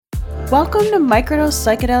Welcome to Microdose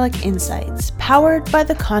Psychedelic Insights, powered by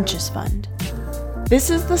the Conscious Fund. This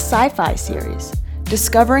is the Sci-Fi series,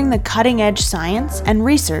 discovering the cutting-edge science and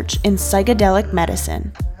research in psychedelic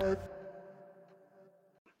medicine.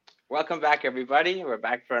 Welcome back, everybody. We're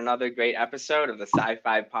back for another great episode of the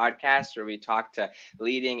Sci-Fi podcast, where we talk to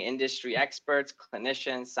leading industry experts,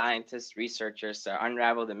 clinicians, scientists, researchers to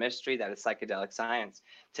unravel the mystery that is psychedelic science.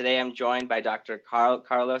 Today, I'm joined by Dr.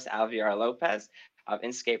 Carlos Alvear-Lopez of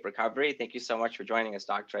Inscape Recovery. Thank you so much for joining us,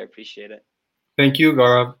 Doctor. I appreciate it. Thank you,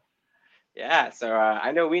 Gaurav. Yeah, so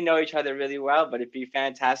I know we know each other really well, but it'd be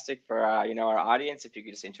fantastic for our audience if you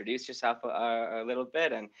could just introduce yourself a little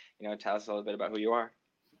bit and tell us a little bit about who you are.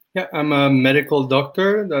 Yeah, I'm a medical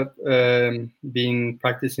doctor that been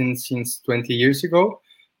practicing since 20 years ago.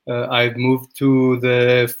 I've moved to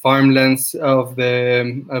the farmlands of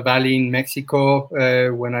the valley in Mexico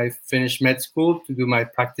when I finished med school to do my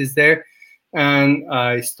practice there. And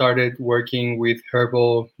I started working with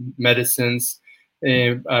herbal medicines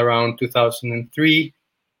around 2003,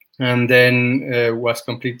 and then was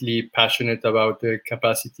completely passionate about the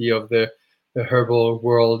capacity of the herbal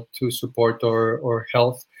world to support our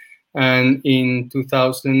health. And in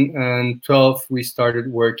 2012, we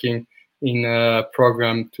started working in a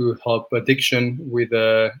program to help addiction with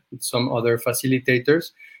some other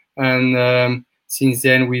facilitators. And since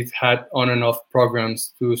then, we've had on and off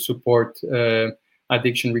programs to support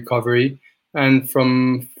addiction recovery. And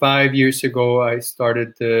from 5 years ago, I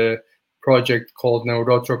started the project called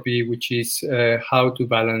Neurotropy, which is how to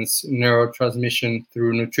balance neurotransmission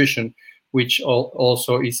through nutrition, which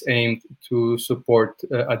also is aimed to support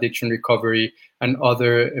addiction recovery and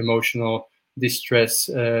other emotional distress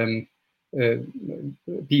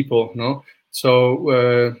people. No,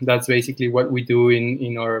 so that's basically what we do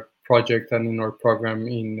in our project and in our program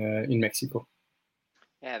in Mexico.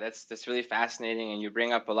 Yeah, that's really fascinating, and you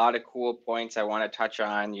bring up a lot of cool points I want to touch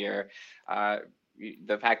on.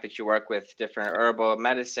 The fact that you work with different herbal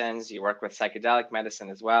medicines, you work with psychedelic medicine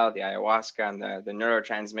as well, the ayahuasca and the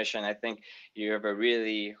neurotransmission. I think you have a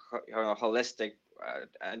really holistic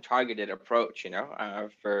and targeted approach,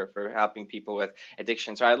 for helping people with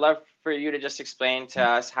addiction. So I'd love for you to just explain to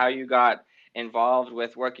us how you got involved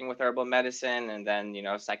with working with herbal medicine and then,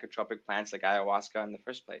 psychotropic plants like ayahuasca in the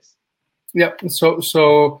first place. Yeah,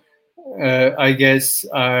 so I guess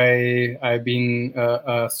I've been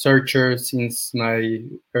a searcher since my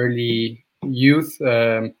early youth,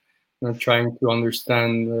 trying to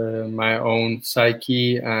understand my own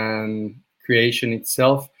psyche and creation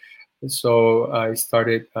itself. So I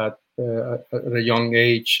started at a young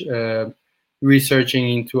age researching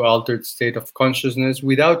into altered state of consciousness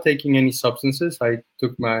without taking any substances. I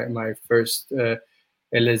took my first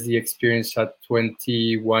LSD experience at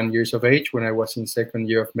 21 years of age when I was in second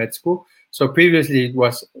year of med school. So previously it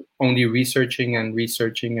was only researching and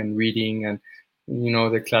reading and,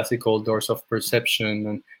 the classical doors of perception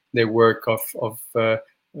and the work of the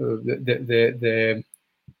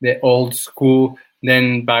old school,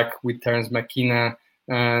 then back with Terence McKenna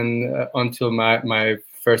and until my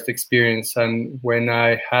first experience. And when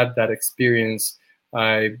I had that experience,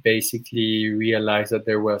 I basically realized that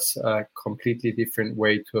there was a completely different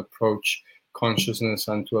way to approach consciousness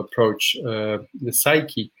and to approach the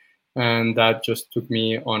psyche, and that just took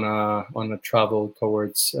me on a travel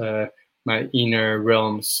towards my inner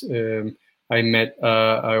realms. I met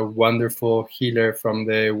a wonderful healer from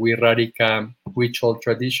the Wirrárica Huichol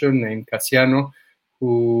tradition named Casiano,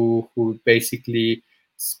 who basically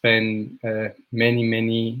spent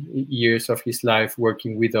many years of his life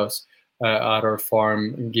working with us at our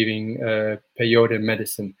farm, giving peyote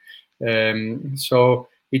medicine. So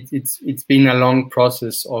it's been a long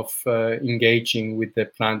process of engaging with the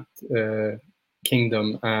plant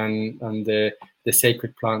kingdom and the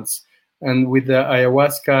sacred plants. And with the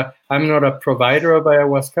ayahuasca, I'm not a provider of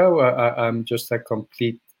ayahuasca. I'm just a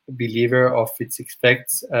complete believer of its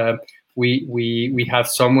effects. We have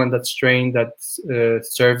someone that's trained that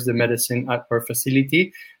serves the medicine at our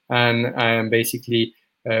facility, and I am basically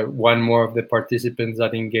one more of the participants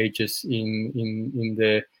that engages in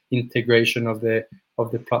the integration of the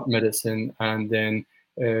plant medicine and then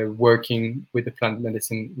working with the plant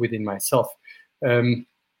medicine within myself. And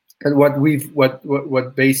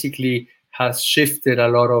what basically has shifted a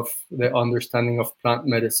lot of the understanding of plant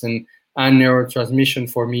medicine and neurotransmission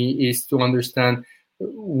for me is to understand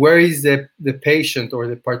where is the patient or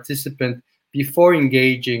the participant before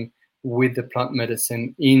engaging with the plant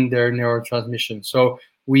medicine in their neurotransmission. So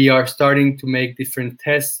we are starting to make different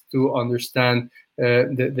tests to understand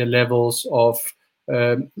the levels of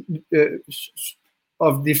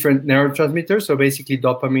different neurotransmitters. So basically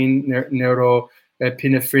dopamine,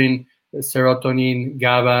 neuropinephrine, serotonin,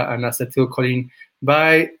 GABA, and acetylcholine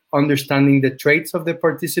by understanding the traits of the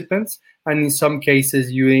participants, and in some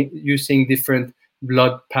cases using different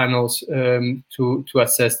blood panels to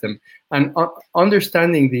assess them. And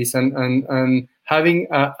understanding this and having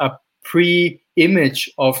a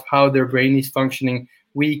pre-image of how their brain is functioning,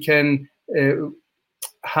 we can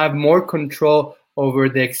have more control over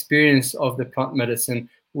the experience of the plant medicine,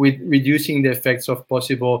 with reducing the effects of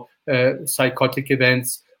possible psychotic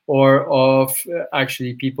events, or of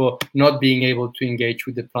actually people not being able to engage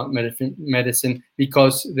with the plant medicine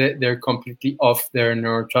because they're completely off their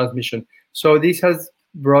neurotransmission. So this has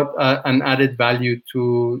brought an added value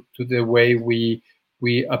to the way we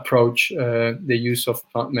approach the use of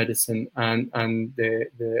plant medicine and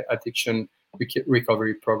the addiction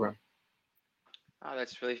recovery program. Oh,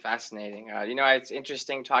 that's really fascinating. It's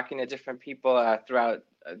interesting talking to different people throughout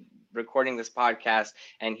recording this podcast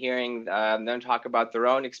and hearing them talk about their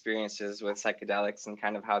own experiences with psychedelics and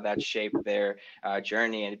kind of how that shaped their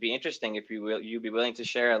journey. And it'd be interesting if you'd be willing to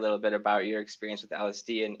share a little bit about your experience with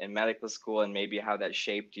LSD in medical school, and maybe how that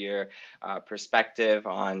shaped your perspective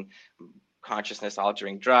on consciousness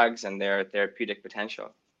altering drugs and their therapeutic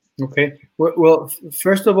potential. Okay. Well,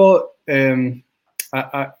 first of all,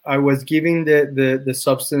 I was giving the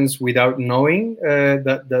substance without knowing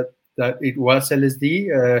that it was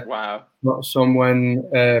LSD. Wow. Someone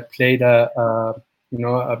played a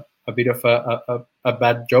bit of a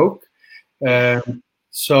bad joke.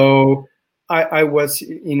 So I was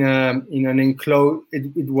in an enclosed.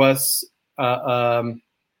 It was I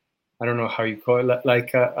don't know how you call it,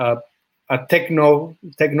 like a techno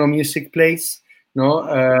music place,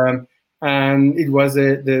 no, and it was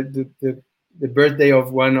the birthday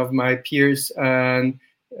of one of my peers, and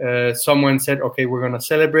someone said, okay, we're going to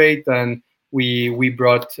celebrate, and we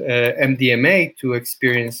brought MDMA to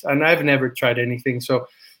experience. And I've never tried anything,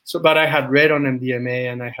 but I had read on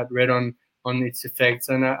MDMA, and I had read on its effects,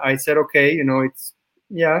 and I said, okay, it's,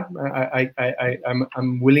 yeah,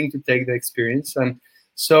 I'm willing to take the experience. And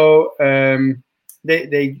so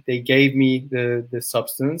they gave me the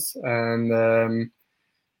substance, and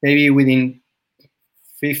maybe within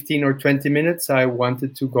 15 or 20 minutes, I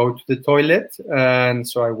wanted to go to the toilet. And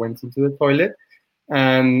so I went into the toilet.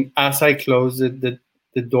 And as I closed the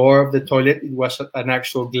door of the toilet, it was an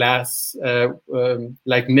actual glass,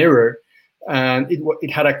 like mirror. And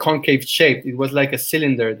it had a concave shape. It was like a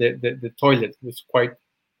cylinder, the toilet. It was quite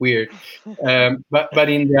weird. But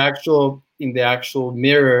in the actual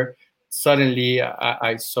mirror, suddenly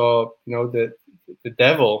I saw, the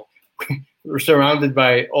devil surrounded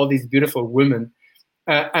by all these beautiful women.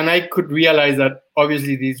 And I could realize that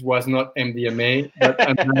obviously this was not MDMA, but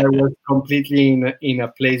I was completely in a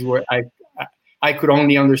place where I could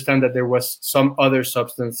only understand that there was some other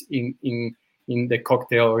substance in the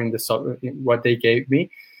cocktail, or in what they gave me.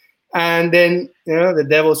 And then the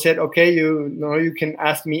devil said, okay, you can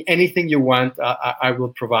ask me anything you want, I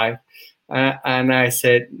will provide. And I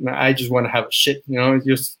said, I just want to have a shit,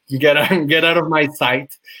 just get out of my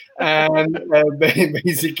sight. And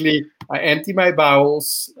basically, I emptied my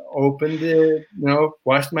bowels, opened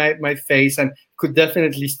washed my face, and could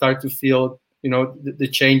definitely start to feel, the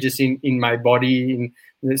changes in my body,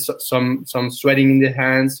 in some sweating in the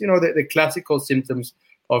hands, the classical symptoms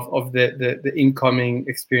of the incoming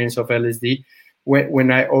experience of LSD.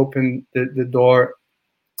 When I opened the door,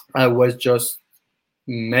 I was just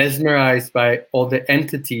mesmerized by all the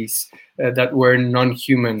entities that were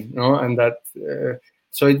non-human, and that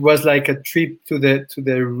so it was like a trip to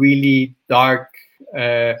the really dark,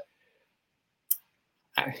 the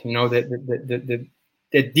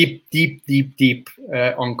deep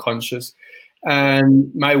unconscious.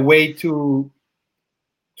 And my way to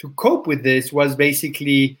cope with this was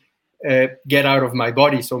basically get out of my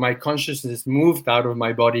body. So my consciousness moved out of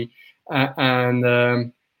my body,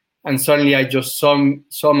 and suddenly I just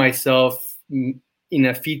saw myself in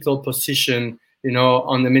a fetal position,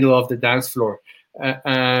 on the middle of the dance floor.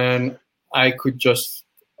 And I could just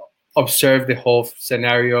observe the whole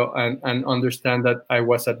scenario and understand that I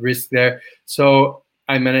was at risk there. So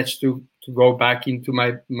I managed to go back into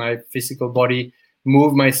my physical body,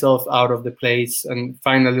 move myself out of the place, and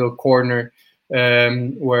find a little corner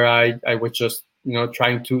where I was just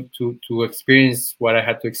trying to experience what I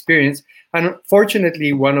had to experience. And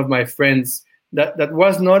fortunately, one of my friends that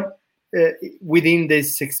was not within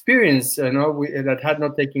this experience, that had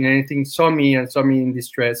not taken anything, saw me in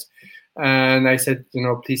distress. And I said,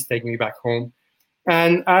 please take me back home.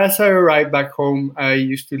 And as I arrived back home, I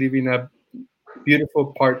used to live in a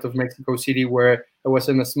beautiful part of Mexico City where I was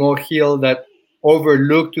on a small hill that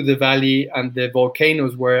overlooked to the valley, and the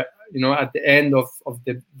volcanoes were at the end of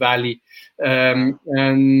the valley. And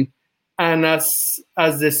as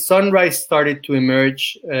the sunrise started to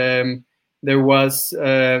emerge, there was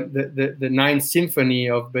the Ninth Symphony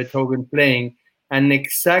of Beethoven playing, and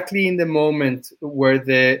exactly in the moment where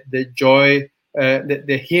the joy,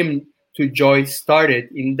 the hymn to joy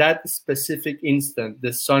started, in that specific instant,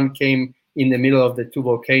 the sun came in the middle of the two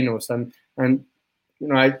volcanoes, and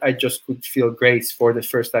I just could feel grace for the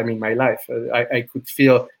first time in my life. I could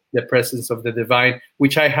feel the presence of the divine,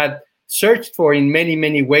 which I had searched for in many,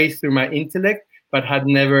 many ways through my intellect, but had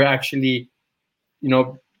never actually,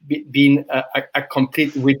 been a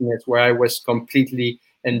complete witness where I was completely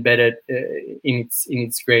embedded in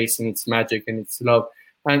its grace, in its magic, and its love.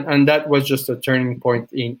 And that was just a turning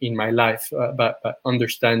point in my life, but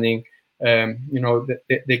understanding,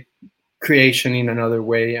 the creation in another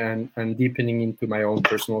way, and deepening into my own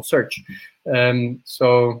personal search.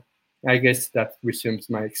 So I guess that resumes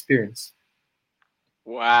my experience.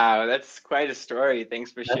 Wow, that's quite a story.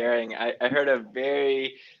 Thanks for sharing. I heard a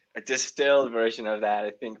very distilled version of that,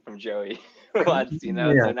 I think, from Joey once,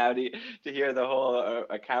 Yeah. So now to hear the whole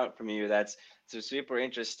account from you, that's super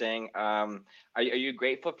interesting. Are you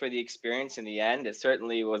grateful for the experience in the end? It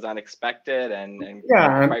certainly was unexpected and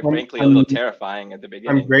quite frankly, a little terrifying at the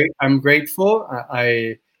beginning. I'm grateful.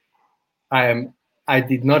 I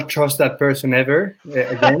did not trust that person ever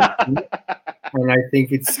again. And I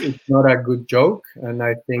think it's not a good joke. And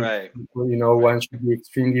I think one should be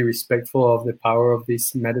extremely respectful of the power of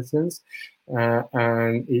these medicines.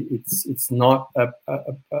 And it's not a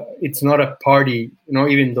party.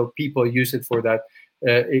 Even though people use it for that,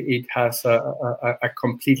 it has a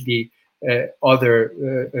completely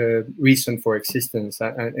other reason for existence,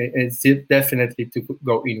 and it's definitely to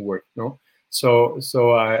go inward. So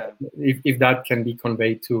if that can be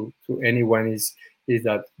conveyed to anyone, is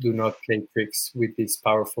that do not play tricks with these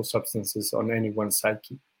powerful substances on anyone's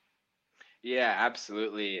psyche. Yeah,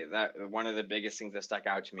 absolutely. That one of the biggest things that stuck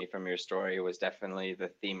out to me from your story was definitely the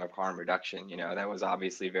theme of harm reduction. That was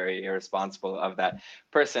obviously very irresponsible of that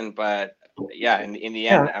person, but yeah, in the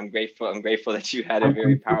end, I'm grateful that you had a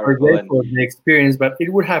very powerful and the experience, but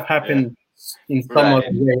it would have happened in some other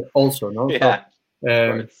way also, no? Yeah.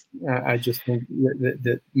 So, I just think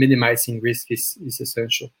the minimizing risk is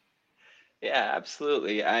essential. Yeah,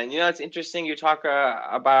 absolutely. And it's interesting you talk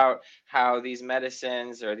about how these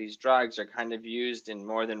medicines or these drugs are kind of used in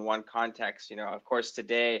more than one context. Of course,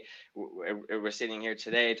 today we're sitting here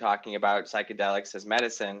today talking about psychedelics as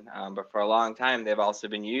medicine, but for a long time they've also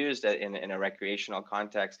been used in a recreational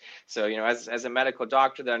context. So, as a medical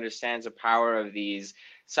doctor that understands the power of these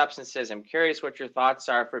substances, I'm curious what your thoughts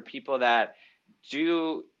are for people that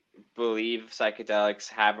do believe psychedelics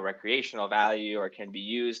have a recreational value or can be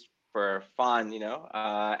used for fun,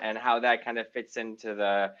 and how that kind of fits into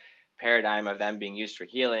the paradigm of them being used for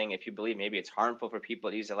healing. If you believe maybe it's harmful for people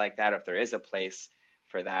to use it like that, or if there is a place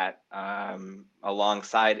for that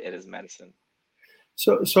alongside it as medicine.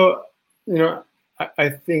 So I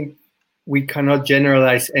think we cannot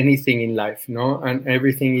generalize anything in life, and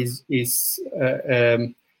everything is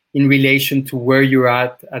in relation to where you're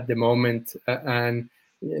at the moment, and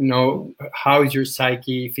how is your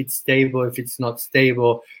psyche, if it's stable, if it's not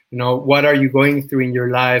stable, what are you going through in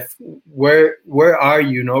your life, where are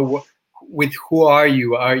you, with who are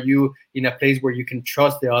you in a place where you can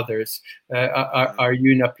trust the others, are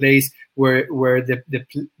you in a place where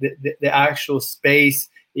the actual space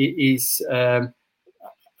is a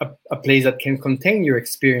place that can contain your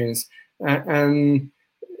experience, and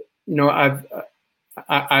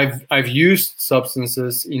I've used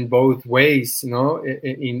substances in both ways,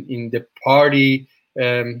 in the party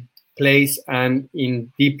place and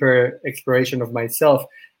in deeper exploration of myself,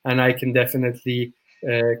 and I can definitely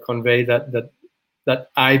convey that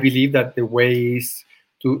I believe that the way is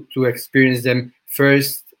to experience them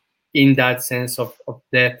first in that sense of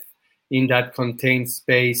depth, in that contained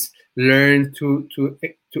space, learn to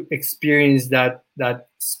experience that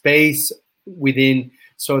space within,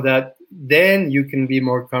 so that then you can be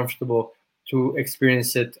more comfortable to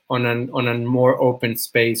experience it on a more open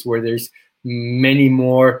space where there's many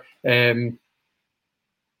more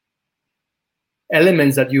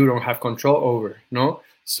elements that you don't have control over, no?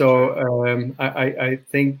 So I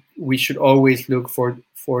think we should always look for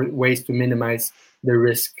ways to minimize the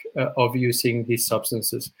risk of using these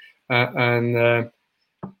substances, and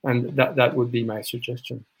that would be my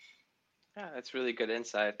suggestion. Yeah, that's really good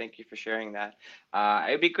insight. Thank you for sharing that.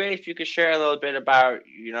 It'd be great if you could share a little bit about,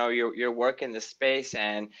 your work in this space.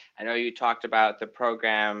 And I know you talked about the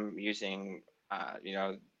program using,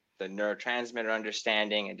 the neurotransmitter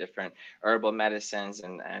understanding and different herbal medicines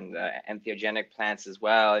and entheogenic plants as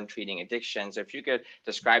well, and treating addictions. So if you could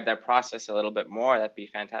describe that process a little bit more, that'd be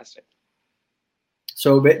fantastic.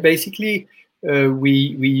 So basically,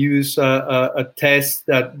 we use a test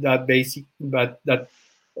that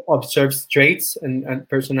observes traits and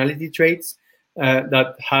personality traits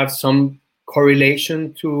that have some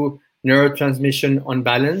correlation to neurotransmission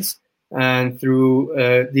unbalance, and through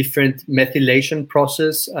different methylation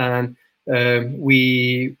process, and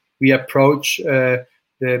we approach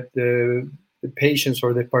the patients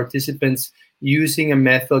or the participants using a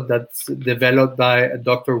method that's developed by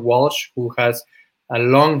Dr. Walsh, who has a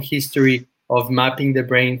long history of mapping the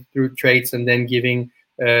brain through traits and then giving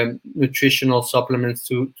nutritional supplements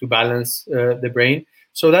to balance the brain.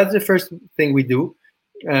 So that's the first thing we do.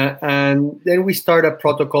 And then we start a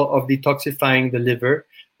protocol of detoxifying the liver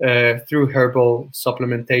through herbal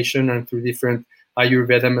supplementation and through different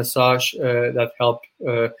Ayurveda massage that help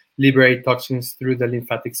liberate toxins through the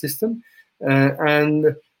lymphatic system.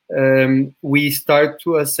 And we start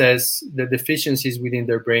to assess the deficiencies within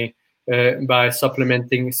their brain by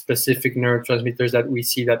supplementing specific neurotransmitters that we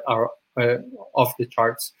see that are off the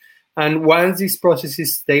charts. And once this process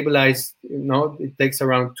is stabilized, it takes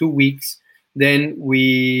around 2 weeks, then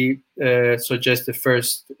we suggest the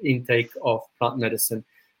first intake of plant medicine.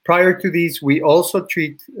 Prior to this, we also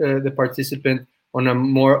treat the participant on a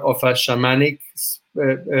more of a shamanic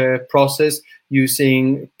process,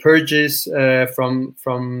 using purges from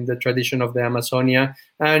the tradition of the Amazonia,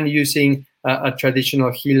 and using a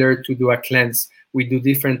traditional healer to do a cleanse. We do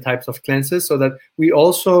different types of cleanses so that we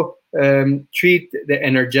also treat the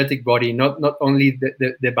energetic body, not only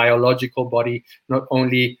the biological body, not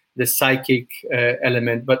only the psychic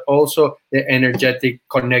element, but also the energetic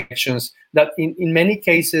connections that in many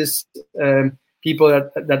cases, people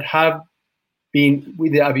that have been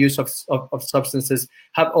with the abuse of substances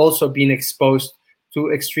have also been exposed to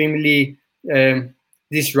extremely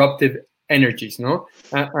disruptive energies,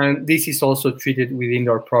 and this is also treated within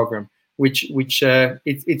our program, which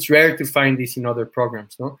it's rare to find this in other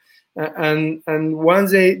programs, and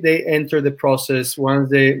once they enter the process, once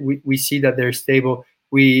we see that they're stable,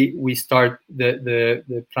 we start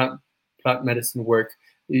the plant medicine work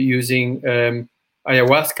using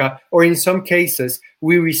ayahuasca, or in some cases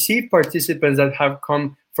we receive participants that have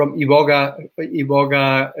come from iboga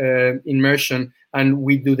immersion, and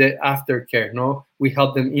we do the aftercare. We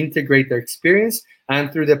help them integrate their experience, and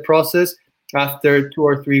through the process, after 2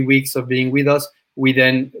 or 3 weeks of being with us, we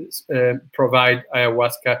then provide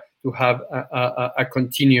ayahuasca to have a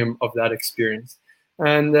continuum of that experience.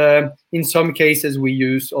 And in some cases, we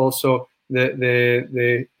use also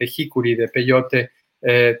the hikuri, the peyote,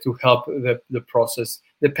 to help the process,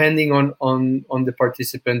 depending on the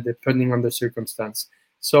participant, depending on the circumstance.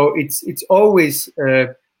 So it's always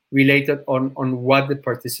related on what the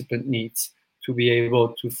participant needs to be able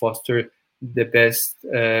to foster the best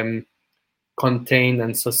contained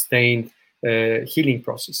and sustained healing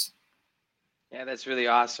process. Yeah, that's really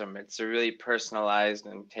awesome. It's a really personalized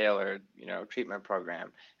and tailored, treatment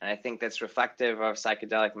program. And I think that's reflective of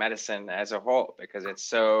psychedelic medicine as a whole, because it's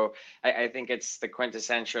so, I think it's the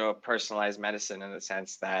quintessential personalized medicine in the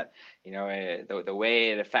sense that, the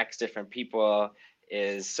way it affects different people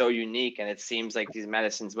is so unique. And it seems like these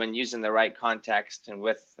medicines, when used in the right context and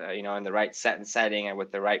with, in the right set and setting and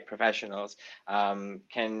with the right professionals,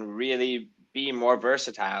 can really be more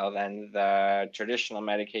versatile than the traditional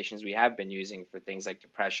medications we have been using for things like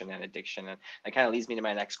depression and addiction. And that kind of leads me to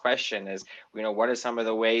my next question is, what are some of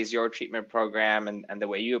the ways your treatment program and the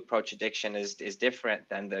way you approach addiction is different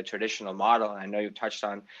than the traditional model? And I know you've touched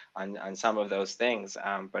on some of those things,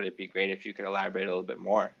 but it'd be great if you could elaborate a little bit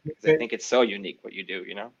more, because I think it's so unique what you do,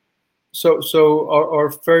 So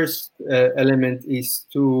our first element is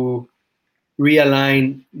to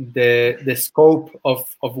realign the scope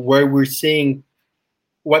of where we're seeing.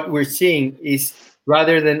 What we're seeing is,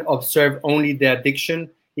 rather than observe only the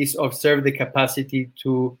addiction, is observe the capacity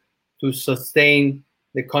to sustain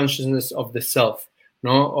the consciousness of the self,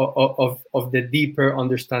 of the deeper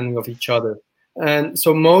understanding of each other. And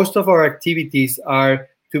so most of our activities are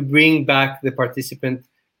to bring back the participant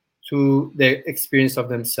to the experience of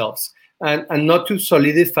themselves, and not to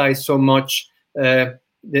solidify so much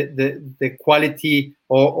the quality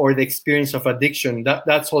or the experience of addiction.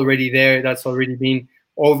 That's already there. That's already been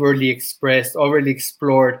overly expressed, overly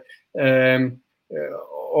explored,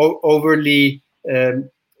 overly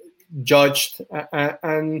judged,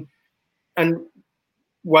 and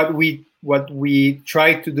what we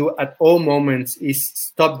try to do at all moments is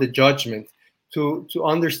stop the judgment, to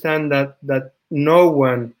understand that no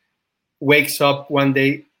one wakes up one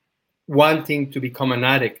day wanting to become an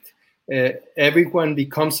addict. Everyone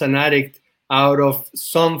becomes an addict out of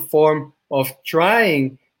some form of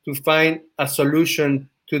trying to find a solution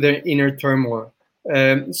to their inner turmoil.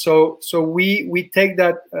 So we take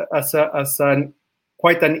that as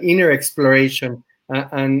quite an inner exploration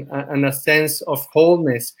and a sense of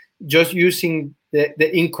wholeness, just using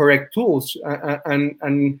the incorrect tools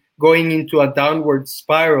and going into a downward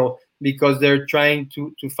spiral because they're trying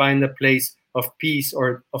to find a place of peace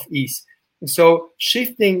or of ease. So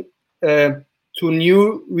shifting to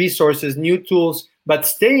new resources, new tools, but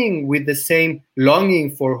staying with the same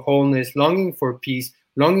longing for wholeness, longing for peace,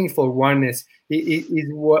 longing for oneness is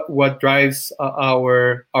what drives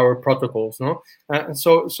our protocols. No,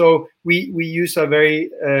 so we use a very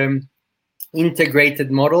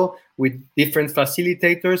integrated model with different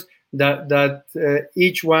facilitators that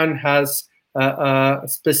each one has a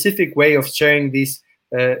specific way of sharing this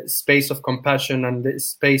space of compassion and the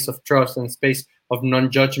space of trust and space of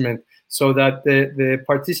non-judgment, so that the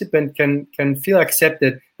participant can feel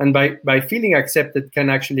accepted, and by feeling accepted can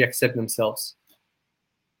actually accept themselves.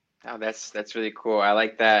 Oh, that's really cool. I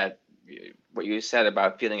like that, what you said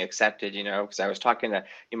about feeling accepted, because I was talking to,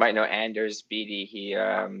 you might know Anders Beatty. He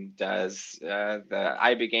does the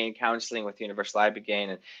Ibogaine counseling with Universal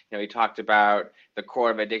Ibogaine, and he talked about the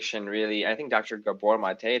core of addiction. Really, I think Dr. Gabor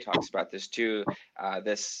Mate talks about this too.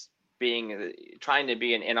 This trying to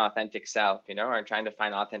be an inauthentic self, or trying to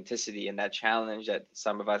find authenticity in that challenge that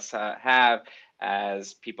some of us have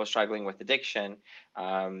as people struggling with addiction.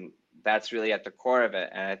 That's really at the core of it.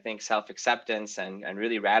 And I think self-acceptance and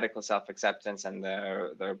really radical self-acceptance and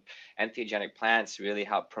the entheogenic plants really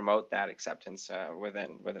help promote that acceptance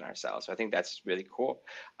within ourselves. So I think that's really cool.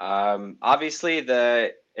 Obviously,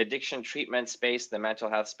 the addiction treatment space, the mental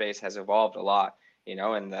health space has evolved a lot, in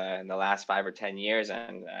the last 5 or 10 years.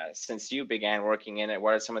 And since you began working in it,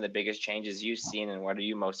 what are some of the biggest changes you've seen, and what are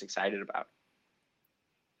you most excited about?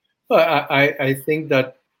 Well, I think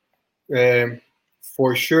that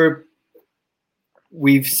for sure,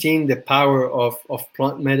 we've seen the power of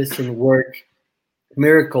plant medicine work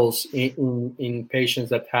miracles in patients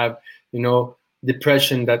that have,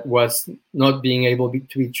 depression that was not being able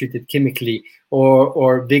to be treated chemically,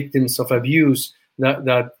 or victims of abuse that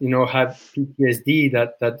had PTSD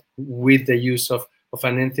that with the use of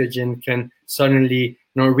an entheogen can suddenly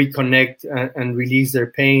reconnect and release their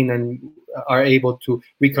pain, and are able to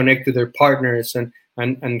reconnect to their partners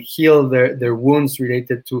and heal their wounds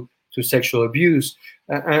related to sexual abuse.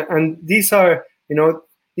 And these are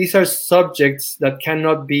subjects that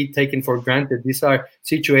cannot be taken for granted. These are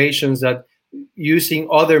situations that, using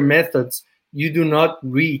other methods, you do not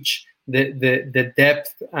reach the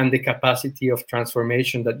depth and the capacity of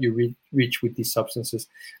transformation that you reach with these substances.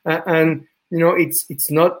 And it's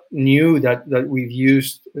not new that we've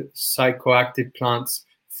used psychoactive plants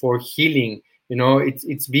for healing.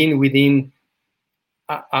 It's been within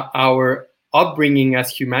our upbringing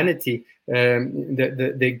as humanity.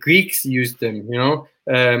 The Greeks used them,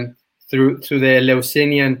 through the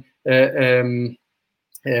Eleusinian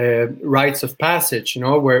rites of passage,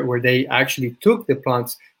 where they actually took the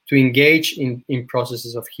plants to engage in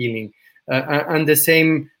processes of healing. And the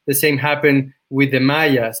same happened with the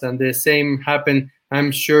Mayas, and the same happened,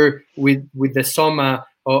 I'm sure, with the Soma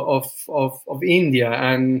of India,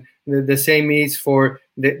 and the same is for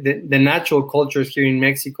the natural cultures here in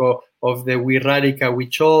Mexico of the Wixárika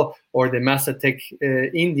Huichol or the Mazatec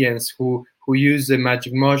Indians who use the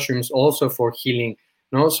magic mushrooms also for healing.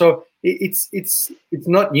 So it's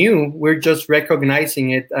not new. We're just recognizing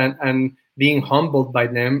it and being humbled by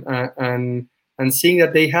them, and seeing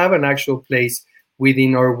that they have an actual place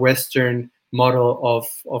within our Western model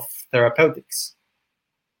of therapeutics.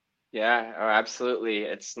 Yeah, oh, absolutely.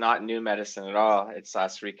 It's not new medicine at all. It's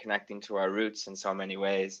us reconnecting to our roots in so many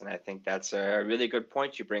ways. And I think that's a really good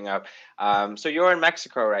point you bring up. So you're in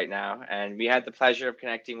Mexico right now, and we had the pleasure of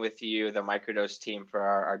connecting with you, the Microdose team, for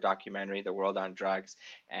our documentary, The World on Drugs.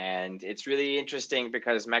 And it's really interesting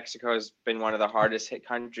because Mexico has been one of the hardest hit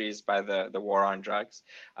countries by the war on drugs.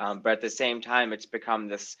 But at the same time, it's become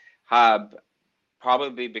this hub,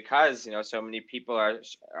 probably because so many people are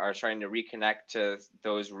starting to reconnect to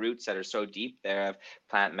those roots that are so deep there of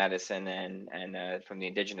plant medicine and from the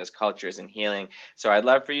indigenous cultures and healing. So I'd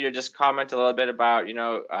love for you to just comment a little bit about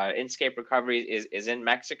Inscape Recovery is in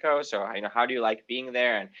Mexico. So how do you like being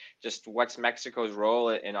there, and just what's Mexico's role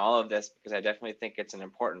in all of this? Because I definitely think it's an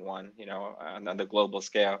important one, on the global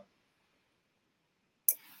scale.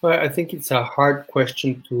 Well, I think it's a hard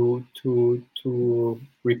question to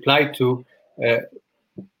reply to.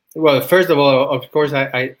 Well, first of all, of course,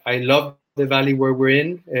 I love the valley where we're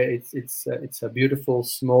in. It's a beautiful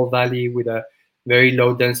small valley with a very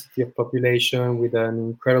low density of population, with an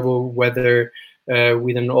incredible weather,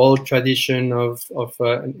 with an old tradition of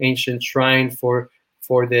an ancient shrine for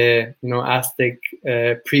the Aztec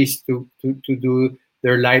priests to do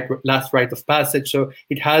their last rite of passage. So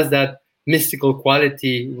it has that mystical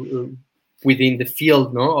quality within the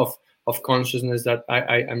field, of consciousness that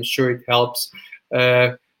I'm sure it helps.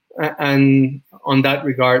 And on that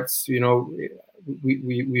regards, we're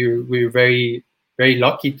very, very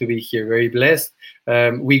lucky to be here, very blessed.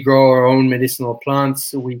 We grow our own medicinal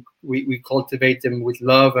plants. We cultivate them with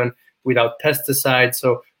love and without pesticides,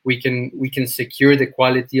 so we can secure the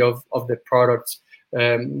quality of the products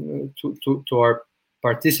to our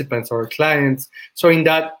participants, our clients. So in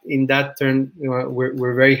that turn,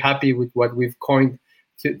 we're very happy with what we've coined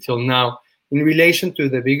till now. In relation to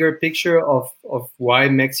the bigger picture of why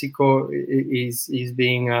Mexico is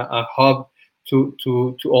being a hub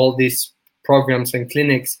to all these programs and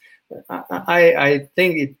clinics, I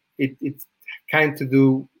think it's kind to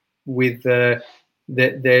do with the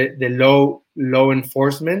low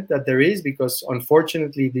enforcement that there is, because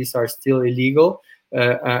unfortunately these are still illegal,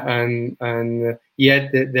 and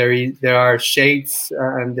yet there are shades,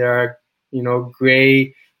 and there are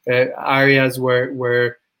gray areas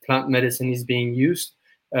where plant medicine is being used,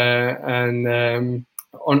 and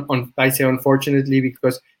I say unfortunately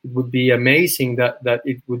because it would be amazing that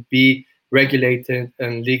it would be regulated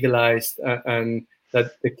and legalized, and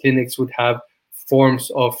that the clinics would have forms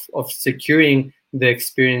of securing the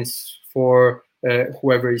experience for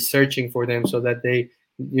whoever is searching for them, so that they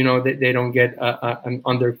don't get an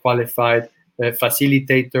underqualified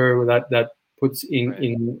facilitator that puts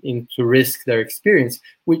into risk their experience,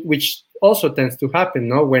 which also tends to happen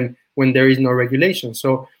when there is no regulation.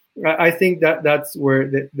 So I think that's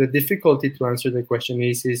where the difficulty to answer the question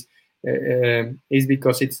is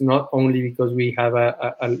because it's not only because we have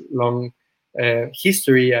a long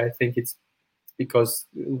history. I think it's because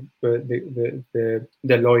the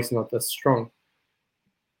law is not as strong.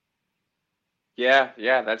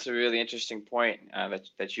 Yeah, that's a really interesting point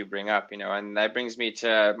that you bring up, and that brings me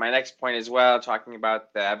to my next point as well, talking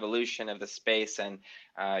about the evolution of the space and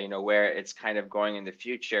where it's kind of going in the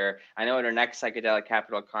future. I know at our next Psychedelic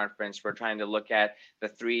Capital Conference, we're trying to look at the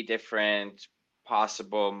 3 different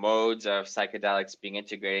possible modes of psychedelics being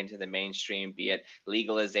integrated into the mainstream, be it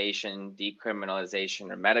legalization, decriminalization,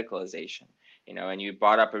 or medicalization. And you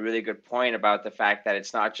brought up a really good point about the fact that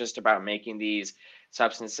it's not just about making these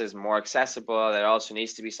substances more accessible. There also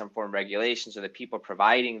needs to be some form of regulation so that people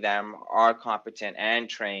providing them are competent and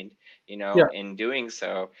trained, in doing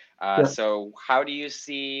so. So how do you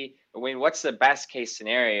see, what's the best case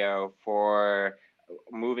scenario for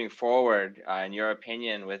moving forward, in your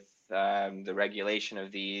opinion, with the regulation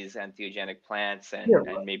of these entheogenic plants and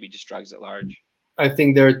maybe just drugs at large? I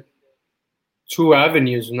think there are 2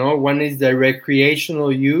 avenues. One is the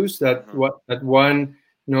recreational use, that one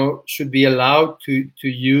should be allowed to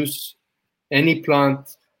use any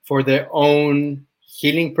plant for their own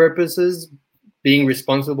healing purposes, being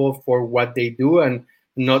responsible for what they do and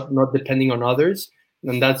not depending on others.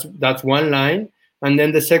 And that's one line. And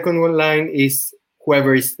then the second one line is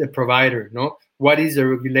whoever is the provider. What is the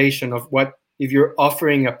regulation of what? If you're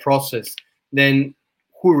offering a process, then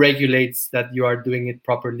who regulates that you are doing it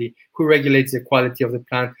properly? Who regulates the quality of the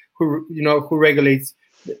plant? Who regulates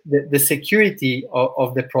the security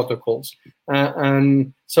of the protocols?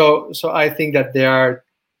 And so I think that there are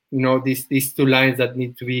these 2 lines that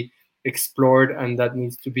need to be explored and that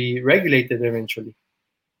needs to be regulated eventually.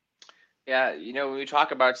 Yeah, when we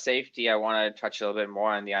talk about safety, I want to touch a little bit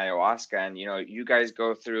more on the ayahuasca. And, you guys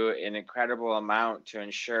go through an incredible amount to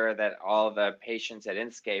ensure that all the patients at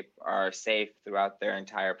Inscape are safe throughout their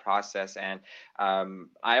entire process. And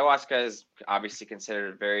ayahuasca is obviously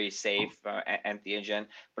considered very safe entheogen.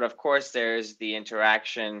 But of course, there's the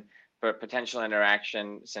potential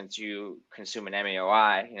interaction since you consume an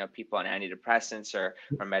MAOI. People on antidepressants or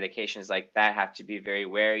medications like that have to be very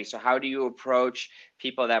wary. So how do you approach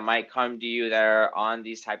people that might come to you that are on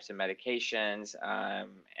these types of medications,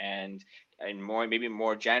 and maybe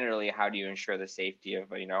more generally, how do you ensure the safety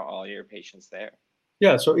of all your patients there?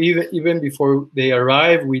 Yeah, so even before they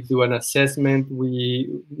arrive, we do an assessment. We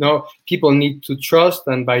know people need to trust,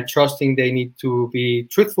 and by trusting, they need to be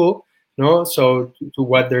truthful. So to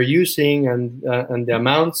what they're using and the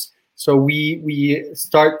amounts. So we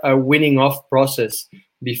start a winning off process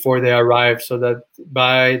before they arrive, so that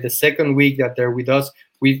by the 2nd week that they're with us,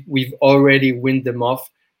 we've already winned them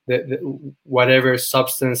off the whatever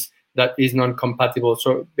substance that is non-compatible.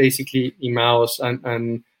 So basically, EMAOs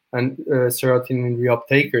and serotonin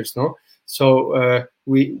reuptakers. So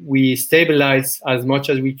we stabilize as much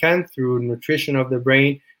as we can through nutrition of the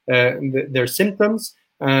brain their symptoms,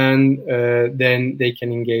 and then they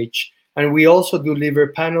can engage. And we also do liver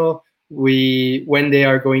panel. When they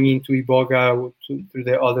are going into Iboga through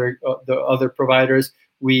the other providers,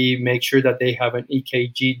 we make sure that they have an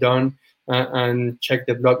EKG done and check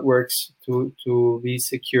the blood works to be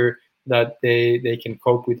secure that they can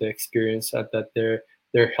cope with the experience and that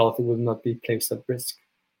their health will not be placed at risk.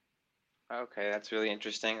 Okay, that's really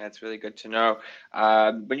interesting. That's really good to know.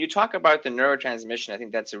 When you talk about the neurotransmission, I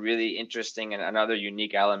think that's a really interesting and another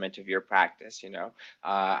unique element of your practice.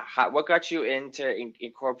 What got you into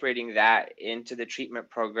incorporating that into the treatment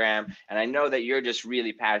program? And I know that you're just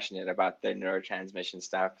really passionate about the neurotransmission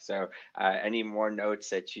stuff. So any more notes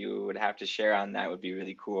that you would have to share on that would be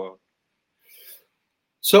really cool.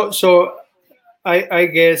 So I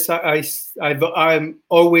guess I'm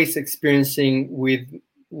always experiencing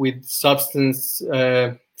with substance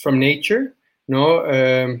from nature,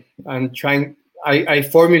 and trying. I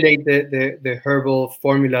formulate the herbal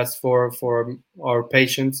formulas for our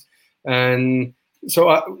patients, and so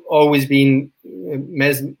I've always been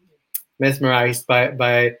mesmerized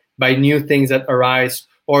by new things that arise,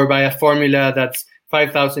 or by a formula that's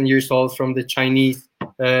 5,000 years old from the Chinese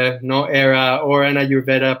era, or an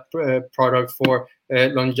Ayurveda product for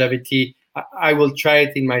longevity. I will try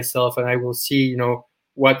it in myself, and I will see,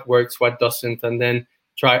 what works, what doesn't, and then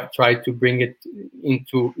try to bring it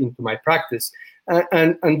into my practice.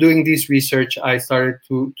 And doing this research, I started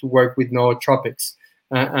to work with nootropics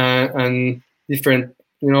and different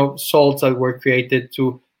salts that were created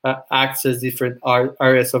to access different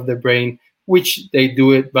areas of the brain, which they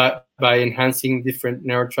do it by enhancing different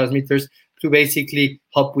neurotransmitters to basically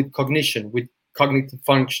help with cognition, with cognitive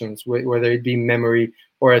functions, whether it be memory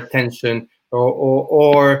or attention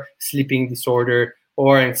or sleeping disorder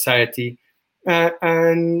or anxiety.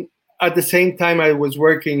 And at the same time I was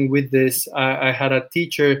working with this, I had a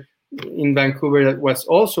teacher in Vancouver that was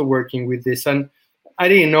also working with this. And I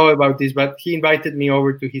didn't know about this, but he invited me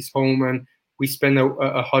over to his home, and we spent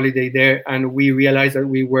a holiday there. And we realized that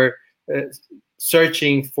we were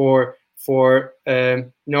searching for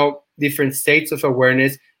different states of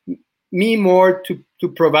awareness. Me more to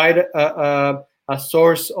provide a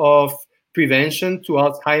source of prevention to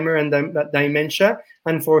Alzheimer and dementia,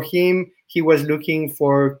 and for him, he was looking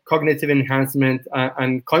for cognitive enhancement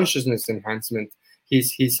and consciousness enhancement.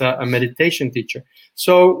 He's a meditation teacher,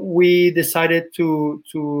 so we decided to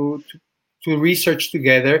research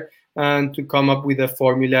together and to come up with a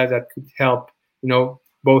formula that could help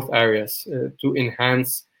both areas to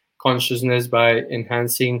enhance consciousness by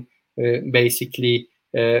enhancing basically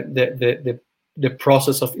the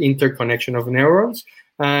process of interconnection of neurons,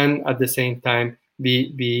 and at the same time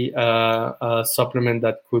be a supplement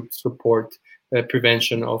that could support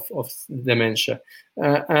prevention of dementia.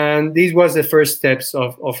 And this was the first steps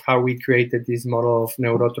of how we created this model of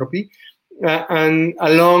neurotropy. And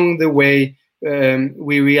along the way,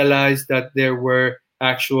 we realized that there were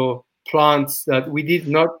actual plants that we did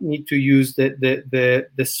not need to use the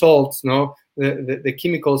salts, the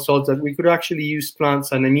chemical salts, that we could actually use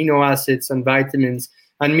plants and amino acids and vitamins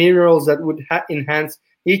and minerals that would enhance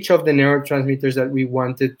each of the neurotransmitters that we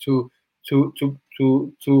wanted to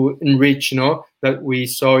enrich, that we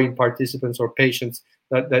saw in participants or patients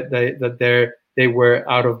that they were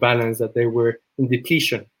out of balance, that they were in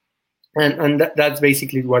depletion. And that's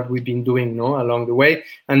basically what we've been doing along the way.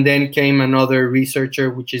 And then came another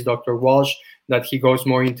researcher, which is Dr. Walsh, that he goes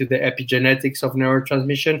more into the epigenetics of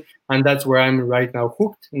neurotransmission. And that's where I'm right now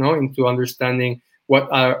hooked into understanding what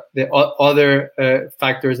are the other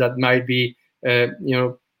factors that might be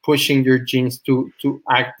pushing your genes to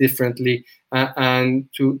act differently and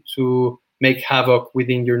to make havoc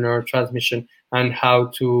within your neurotransmission, and how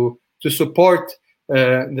to support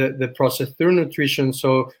the process through nutrition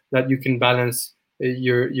so that you can balance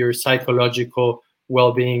your psychological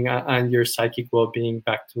well-being and your psychic well-being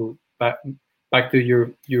back to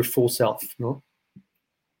your full self.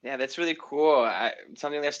 Yeah, that's really cool.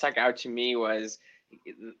 Something that stuck out to me was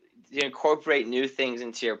you incorporate new things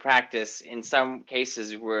into your practice. In some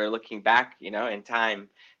cases, we're looking back, in time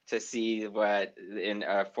to see what in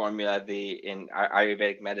a formula in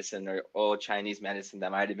Ayurvedic medicine or old Chinese medicine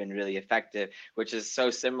that might have been really effective, which is so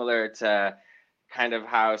similar to kind of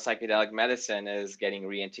how psychedelic medicine is getting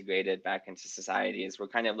reintegrated back into society. Is we're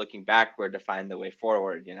kind of looking backward to find the way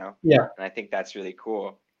forward, Yeah. And I think that's really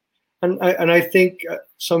cool. And I think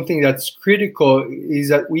something that's critical is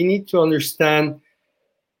that we need to understand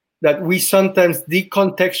that we sometimes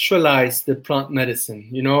decontextualize the plant medicine.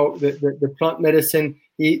 The plant medicine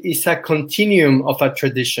is a continuum of a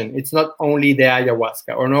tradition. It's not only the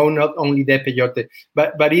ayahuasca, or no, not only the peyote,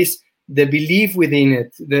 but is the belief within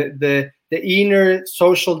it, the inner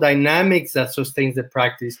social dynamics that sustains the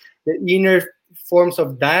practice, the inner forms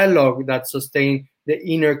of dialogue that sustain the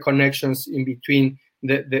inner connections in between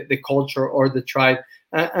the culture or the tribe.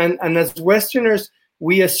 And as Westerners,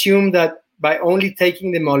 we assume that by only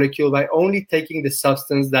taking the molecule, by only taking the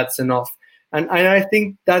substance, that's enough. And I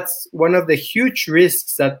think that's one of the huge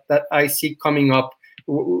risks that I see coming up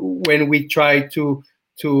when we try to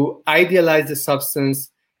idealize the substance,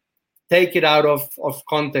 take it out of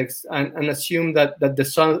context, and assume that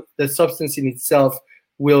the substance in itself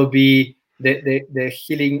will be the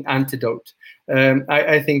healing antidote.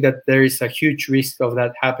 I think that there is a huge risk of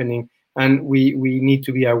that happening, and we need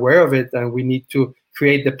to be aware of it, and we need to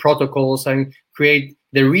create the protocols and create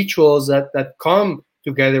the rituals that come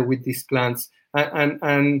together with these plants,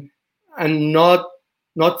 and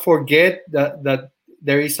not forget that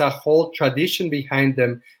there is a whole tradition behind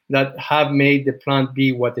them that have made the plant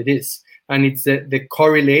be what it is. And it's the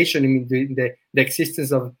correlation, I mean, the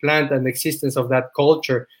existence of the plant and the existence of that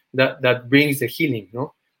culture that brings the healing.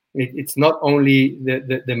 No, it's not only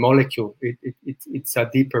the molecule. It's a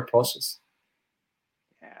deeper process.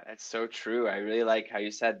 Yeah, that's so true. I really like how you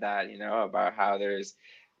said that, about how there's,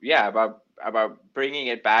 about bringing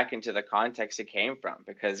it back into the context it came from,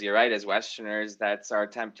 because you're right, as Westerners, that's our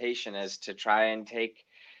temptation, is to try and take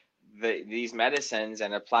these medicines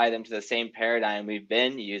and apply them to the same paradigm we've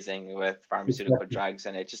been using with pharmaceutical drugs,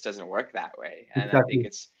 and it just doesn't work that way. And I think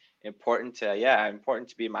it's important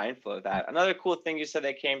to be mindful of that. Another cool thing you said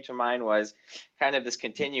that came to mind was kind of this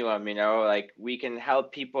continuum, like we can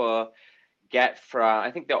help people get from, I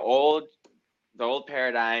think, the old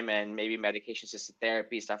paradigm and maybe medication-assisted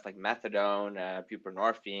therapy, stuff like methadone,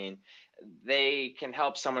 buprenorphine, they can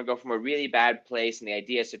help someone go from a really bad place, and the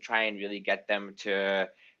idea is to try and really get them to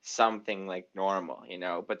something like normal,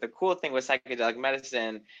 But the cool thing with psychedelic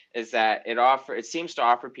medicine is that it seems to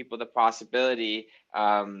offer people the possibility,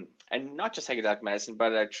 and not just psychedelic medicine,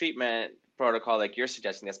 but a treatment protocol like you're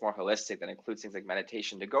suggesting that's more holistic, that includes things like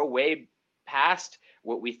meditation, to go way past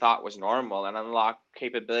what we thought was normal and unlock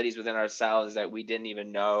capabilities within ourselves that we didn't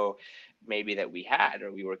even know maybe that we had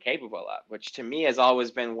or we were capable of, which to me has always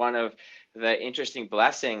been one of the interesting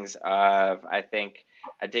blessings of, I think,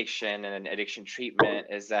 addiction and addiction treatment,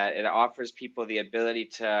 is that it offers people the ability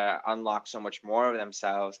to unlock so much more of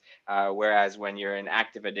themselves, whereas when you're in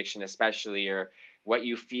active addiction, especially, what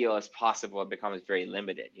you feel is possible, it becomes very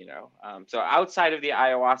limited, So outside of the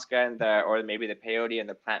ayahuasca and or maybe the peyote and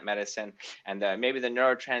the plant medicine and maybe the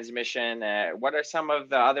neurotransmission, what are some of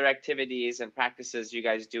the other activities and practices you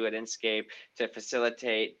guys do at Inscape to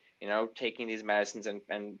facilitate, taking these medicines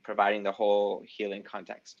and providing the whole healing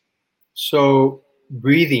context? So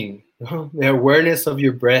breathing, the awareness of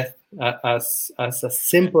your breath, as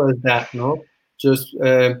simple as that, no? Just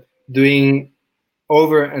doing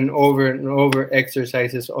over and over and over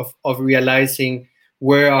exercises of realizing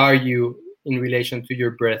where are you in relation to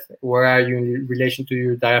your breath, where are you in relation to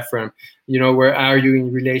your diaphragm, where are you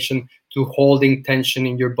in relation to holding tension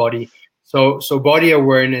in your body. So body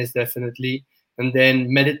awareness, definitely. And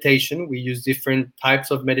then meditation, we use different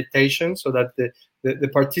types of meditation so that the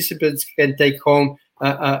participants can take home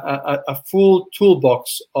a full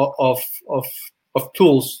toolbox of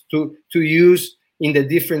tools to use in the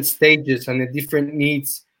different stages and the different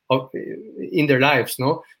needs in their lives,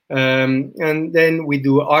 no? And then we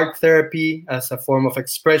do art therapy as a form of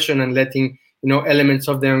expression and letting elements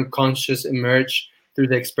of the unconscious emerge through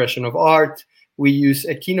the expression of art. We use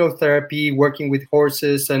echinotherapy, working with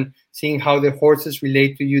horses and seeing how the horses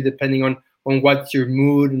relate to you depending on what's your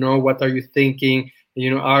mood, what are you thinking.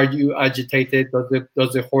 Are you agitated?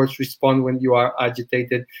 Does the horse respond when you are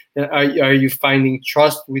agitated? Are you finding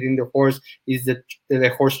trust within the horse? Is the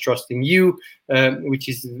horse trusting you? Which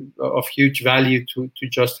is of huge value to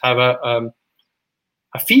just have a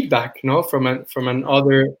feedback, from an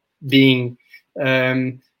other being.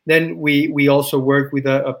 Then we also work with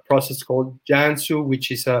a process called Jansu,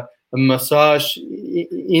 which is a massage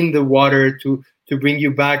in the water to bring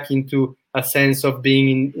you back into a sense of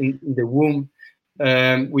being in the womb.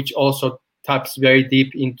 Which also taps very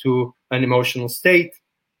deep into an emotional state.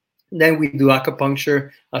 Then we do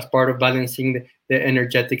acupuncture as part of balancing the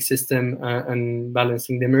energetic system and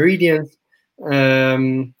balancing the meridians.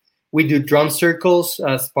 We do drum circles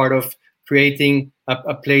as part of creating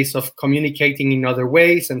a place of communicating in other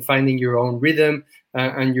ways and finding your own rhythm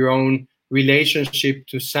and your own relationship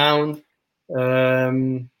to sound.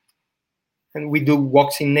 And we do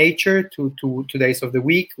walks in nature 2 days of the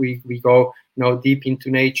week. We go deep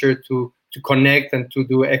into nature to to connect and to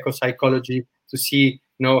do eco-psychology, to see,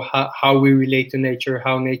 how we relate to nature,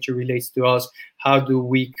 how nature relates to us, how do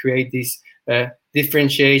we create this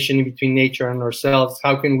differentiation between nature and ourselves,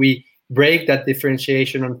 how can we break that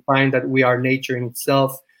differentiation and find that we are nature in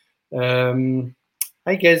itself.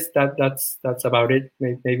 I guess that's about it.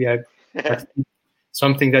 Maybe that's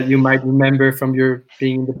something that you might remember from your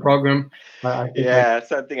being in the program.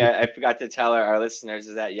 Something I forgot to tell our listeners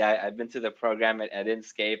is that I've been to the program at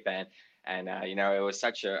Inscape, and it was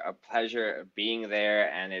such a pleasure being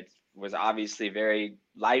there, and it was obviously very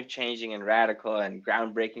life-changing and radical and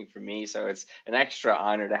groundbreaking for me. So it's an extra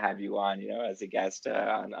honor to have you on, as a guest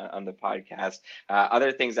on the podcast.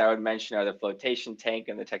 Other things I would mention are the flotation tank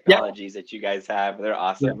and the technologies that you guys have. They're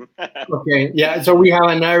awesome. Okay. Yeah. So we have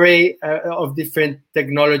an array of different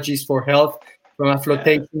technologies for health, from a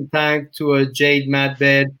flotation tank to a jade mat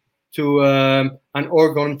bed to an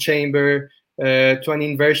organ chamber. To an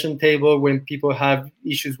inversion table when people have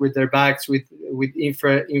issues with their backs, with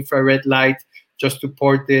infrared light, just to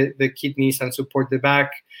support the kidneys and support the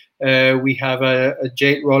back. We have a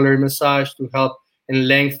jade roller massage to help and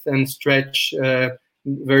lengthen and stretch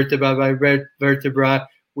vertebra by vertebra.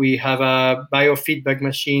 We have a biofeedback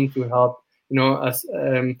machine to help,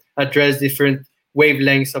 address different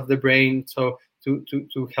wavelengths of the brain, so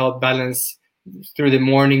to help balance through the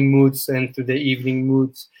morning moods and through the evening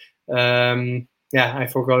moods. I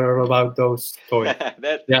forgot all about those toys.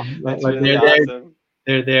 That's really awesome.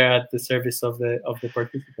 They're there at the service of the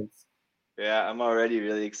participants. Yeah, I'm already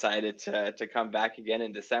really excited to come back again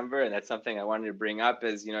in December, and that's something I wanted to bring up.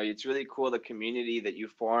 Is it's really cool, the community that you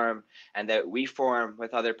form and that we form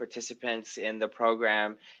with other participants in the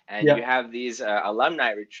program, and you have these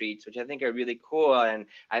alumni retreats, which I think are really cool. And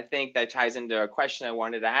I think that ties into a question I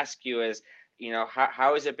wanted to ask you is,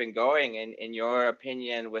 how has it been going in your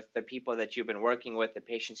opinion with the people that you've been working with, the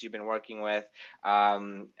patients you've been working with,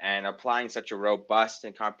 and applying such a robust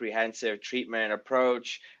and comprehensive treatment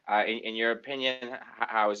approach? In your opinion,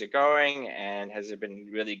 how is it going? And has it been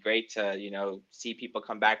really great to, see people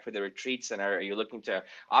come back for the retreats? And are you looking to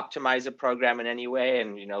optimize the program in any way?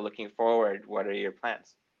 And, looking forward, what are your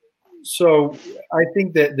plans? So I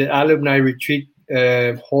think that the alumni retreat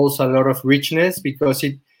holds a lot of richness, because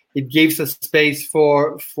it gives a space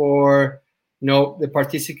for the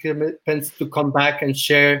participants to come back and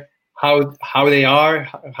share how they are,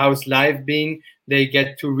 how's life being. They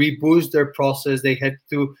get to reboost their process. They had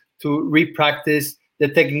to repractice the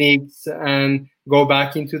techniques and go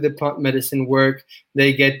back into the plant medicine work.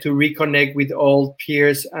 They get to reconnect with old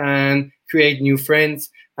peers and create new friends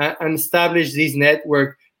and establish this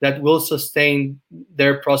network that will sustain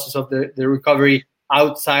their process of the recovery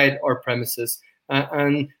outside our premises.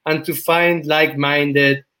 And to find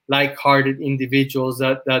like-minded, like-hearted individuals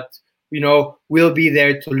that will be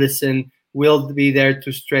there to listen, will be there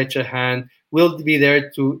to stretch a hand, will be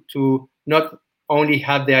there to not only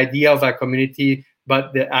have the idea of a community,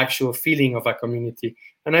 but the actual feeling of a community.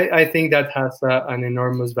 And I think that has an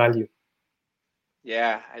enormous value.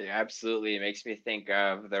 Yeah, absolutely. It makes me think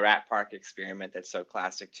of the Rat Park experiment that's so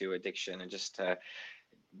classic to addiction. And just to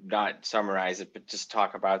not summarize it, but just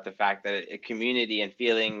talk about the fact that a community and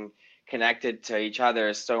feeling connected to each other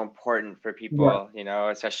is so important for people,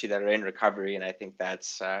 especially that are in recovery. And I think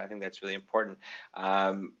that's really important.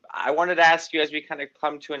 I wanted to ask you, as we kind of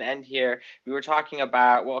come to an end here, we were talking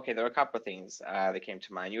about, there were a couple of things that came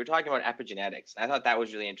to mind. You were talking about epigenetics. And I thought that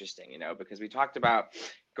was really interesting, because we talked about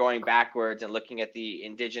going backwards and looking at the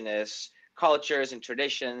indigenous cultures and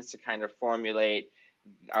traditions to kind of formulate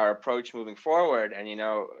our approach moving forward. And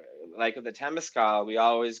like with the Temescal, we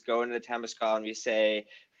always go into the Temescal and we say,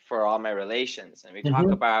 for all my relations, and we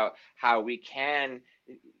talk about how we can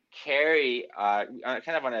carry kind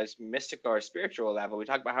of on a mystical or spiritual level. We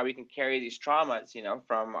talk about how we can carry these traumas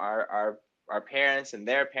from our parents and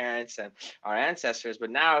their parents and our ancestors, but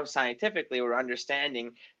now scientifically we're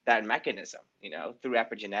understanding that mechanism through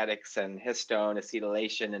epigenetics and histone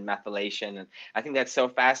acetylation and methylation. And I think that's so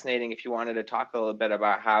fascinating. If you wanted to talk a little bit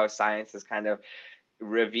about how science is kind of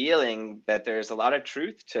revealing that there's a lot of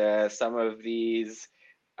truth to some of these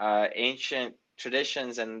ancient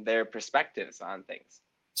traditions and their perspectives on things.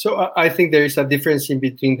 So I think there is a difference in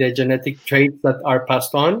between the genetic traits that are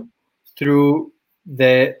passed on through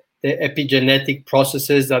the epigenetic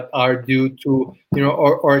processes that are due to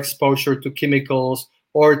or exposure to chemicals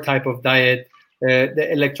or type of diet,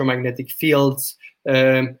 the electromagnetic fields,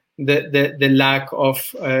 the lack of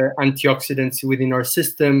antioxidants within our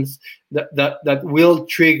systems that will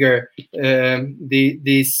trigger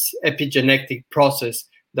this epigenetic process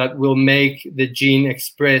that will make the gene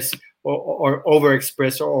express or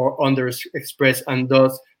overexpress or underexpress, and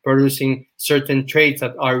thus producing certain traits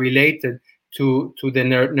that are related to the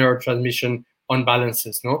neurotransmission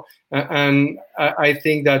unbalances. No, and I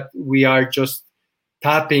think that we are just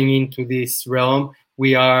tapping into this realm.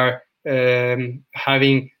 We are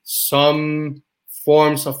having some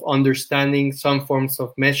forms of understanding, some forms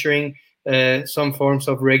of measuring, some forms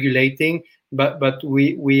of regulating, but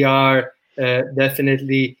we are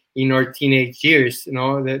definitely in our teenage years. You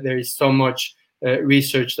know, there is so much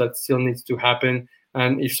research that still needs to happen.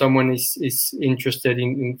 And if someone is interested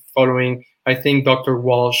in following, I think Dr.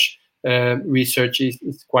 Walsh research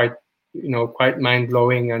is quite, quite mind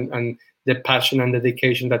blowing, and the passion and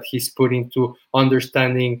dedication that he's put into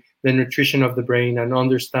understanding the nutrition of the brain and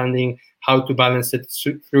understanding how to balance it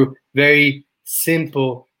through very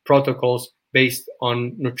simple protocols based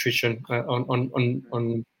on nutrition,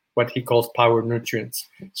 on what he calls power nutrients.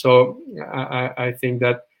 So I think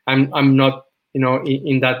that I'm not,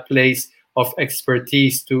 in that place of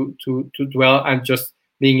expertise to dwell. I'm just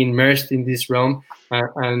being immersed in this realm,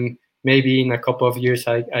 and maybe in a couple of years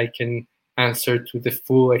I can answer to the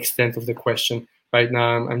full extent of the question. Right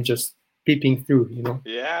now I'm just peeping through.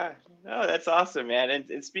 Yeah, no, that's awesome, man.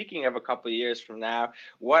 And speaking of a couple of years from now,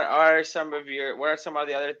 what are some of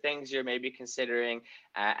the other things you're maybe considering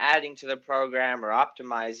adding to the program, or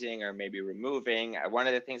optimizing, or maybe removing? One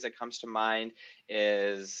of the things that comes to mind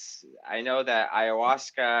is, I know that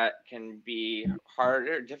ayahuasca can be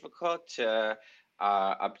difficult to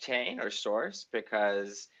obtain or source,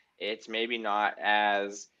 because it's maybe not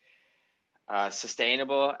as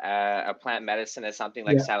sustainable a plant medicine as something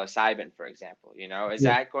like psilocybin, for example. Is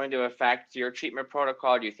that going to affect your treatment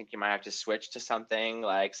protocol? Do you think you might have to switch to something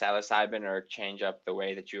like psilocybin, or change up the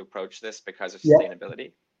way that you approach this because of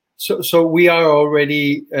sustainability? So we are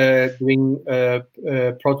already doing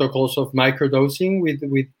protocols of microdosing with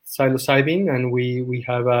psilocybin, and we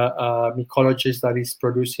have a mycologist that is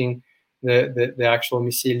producing the actual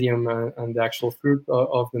mycelium and the actual fruit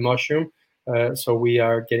of the mushroom. So we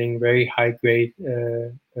are getting very high grade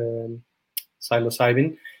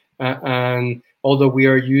psilocybin, and although we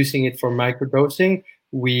are using it for microdosing,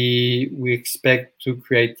 we expect to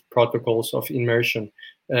create protocols of immersion.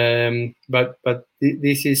 But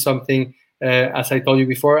this is something, as I told you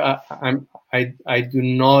before, I'm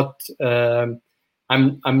not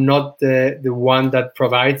the one that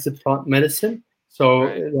provides the plant medicine. So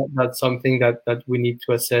that's something that we need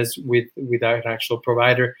to assess with our actual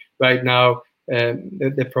provider. Right now,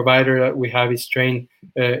 the provider that we have is trained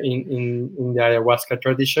in the ayahuasca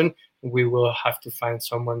tradition. We will have to find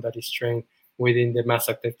someone that is trained within the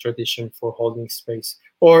Mazatec tradition for holding space,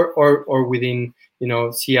 or within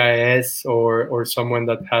CIS, or someone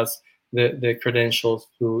that has the credentials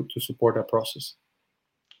to support a process.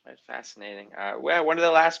 That's fascinating. Well, one of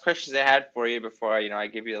the last questions I had for you before I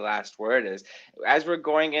give you the last word is, as we're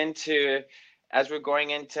going into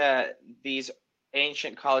these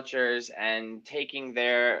ancient cultures and taking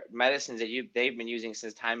their medicines that they've been using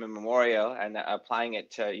since time immemorial and applying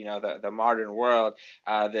it to the modern world,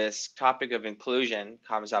 this topic of inclusion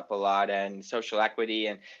comes up a lot, and social equity,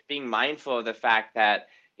 and being mindful of the fact that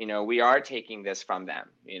we are taking this from them,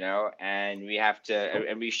 and we have to,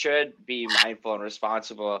 and we should be mindful and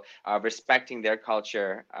responsible of respecting their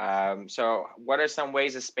culture. So what are some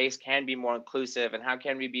ways a space can be more inclusive, and how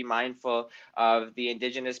can we be mindful of the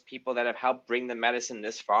indigenous people that have helped bring the medicine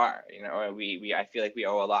this far? I feel like we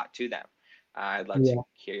owe a lot to them. I'd love to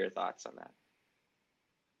hear your thoughts on that.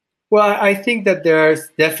 Well, I think that there's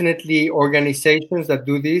definitely organizations that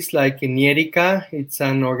do this, like Nierica. It's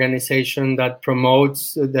an organization that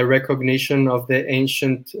promotes the recognition of the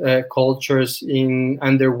ancient cultures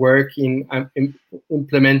and their work in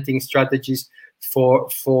implementing strategies for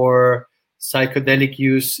psychedelic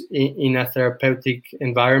use in a therapeutic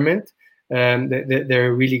environment.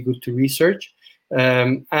 They're really good to research.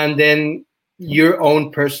 And then your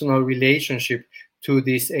own personal relationship to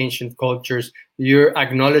these ancient cultures, your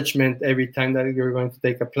acknowledgement every time that you're going to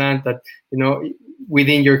take a plant, that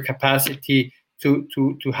within your capacity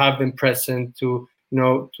to have them present, to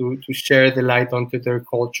share the light onto their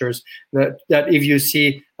cultures. That if you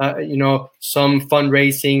see some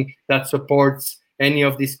fundraising that supports any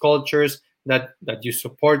of these cultures, that you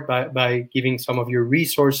support by giving some of your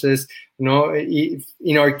resources. In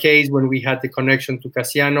our case, when we had the connection to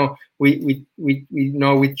Casiano, we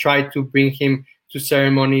tried to bring him to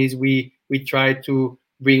ceremonies. We try to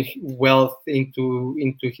bring wealth into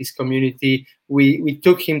his community. We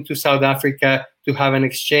took him to South Africa to have an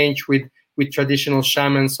exchange with traditional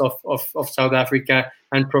shamans of South Africa,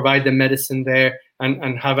 and provide the medicine there,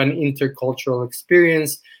 and have an intercultural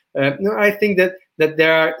experience. I think that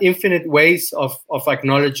there are infinite ways of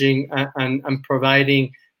acknowledging and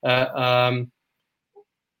providing a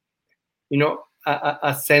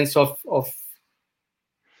sense of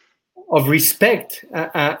respect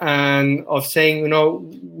and of saying,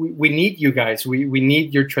 we need you guys, we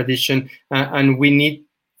need your tradition, and we need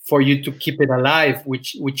for you to keep it alive,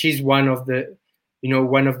 which is one of the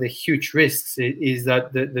huge risks is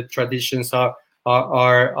that the traditions are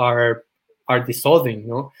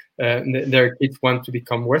dissolving. Their kids want to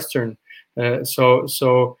become Western,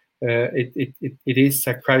 so it is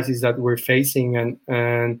a crisis that we're facing,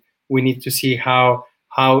 and we need to see how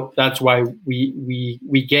that's why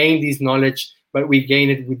we gain this knowledge, but we gain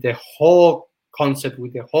it with the whole concept,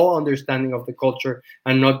 with the whole understanding of the culture,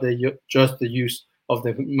 and not just the use of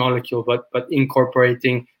the molecule, but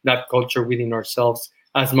incorporating that culture within ourselves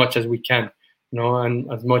as much as we can, and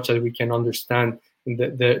as much as we can understand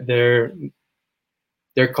their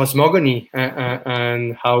cosmogony,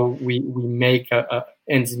 and how we make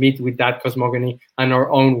ends meet with that cosmogony and our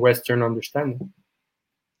own Western understanding.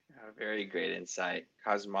 Very great insight.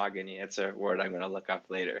 Cosmogony. That's a word I'm going to look up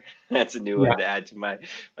later. That's a new one to add to my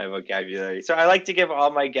vocabulary. So I like to give all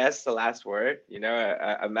my guests the last word,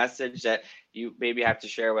 a message that you maybe have to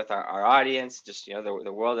share with our audience, just,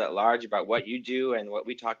 the world at large, about what you do and what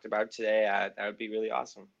we talked about today. That would be really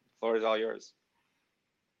awesome. The floor is all yours.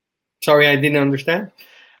 Sorry, I didn't understand.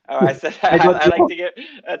 Oh, I said I like to give.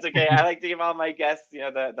 That's okay. I like to give all my guests,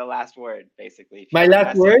 the last word, basically. My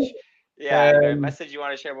last word. Yeah, a message you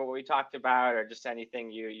want to share what we talked about, or just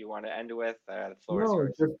anything you want to end with. The floor is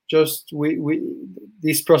yours. Just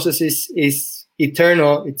this process is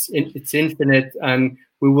eternal. It's infinite, and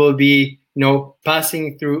we will be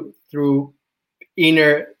passing through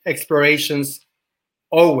inner explorations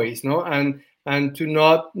always, and to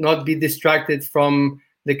not be distracted from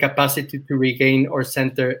the capacity to regain our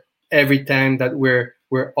center every time that we're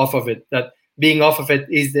off of it. That being off of it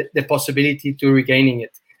is the possibility to regaining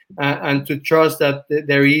it. And to trust that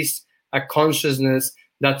there is a consciousness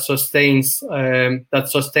that sustains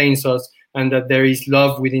us, and that there is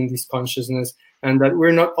love within this consciousness, and that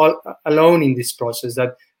we're not all alone in this process.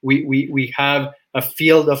 That we have a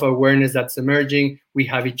field of awareness that's emerging. We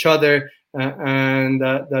have each other, and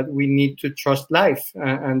that we need to trust life,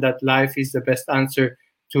 and that life is the best answer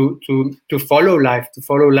to follow life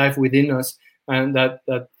within us, and that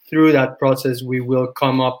through that process we will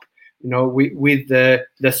come up with the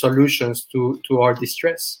solutions to our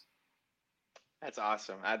distress. That's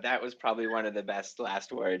awesome. That was probably one of the best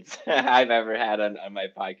last words I've ever had on my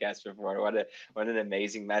podcast before. What an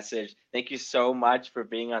amazing message. Thank you so much for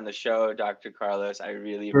being on the show, Dr. Carlos. I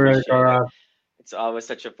really appreciate it. It's always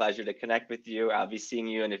such a pleasure to connect with you. I'll be seeing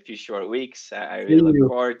you in a few short weeks. I really look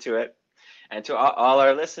forward to it. And to all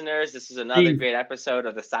our listeners, this is another great episode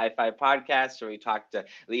of the Sci-Fi Podcast, where we talk to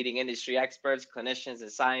leading industry experts, clinicians,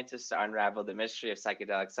 and scientists to unravel the mystery of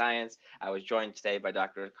psychedelic science. I was joined today by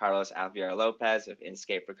Dr. Carlos Alvear-Lopez of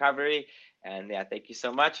Inscape Recovery. And thank you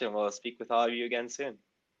so much, and we'll speak with all of you again soon.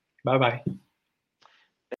 Bye-bye.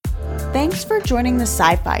 Thanks for joining the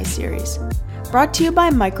Sci-Fi series, brought to you by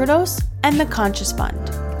Microdose and the Conscious Fund.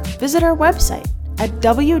 Visit our website at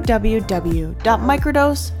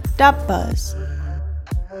www.microdose.buzz.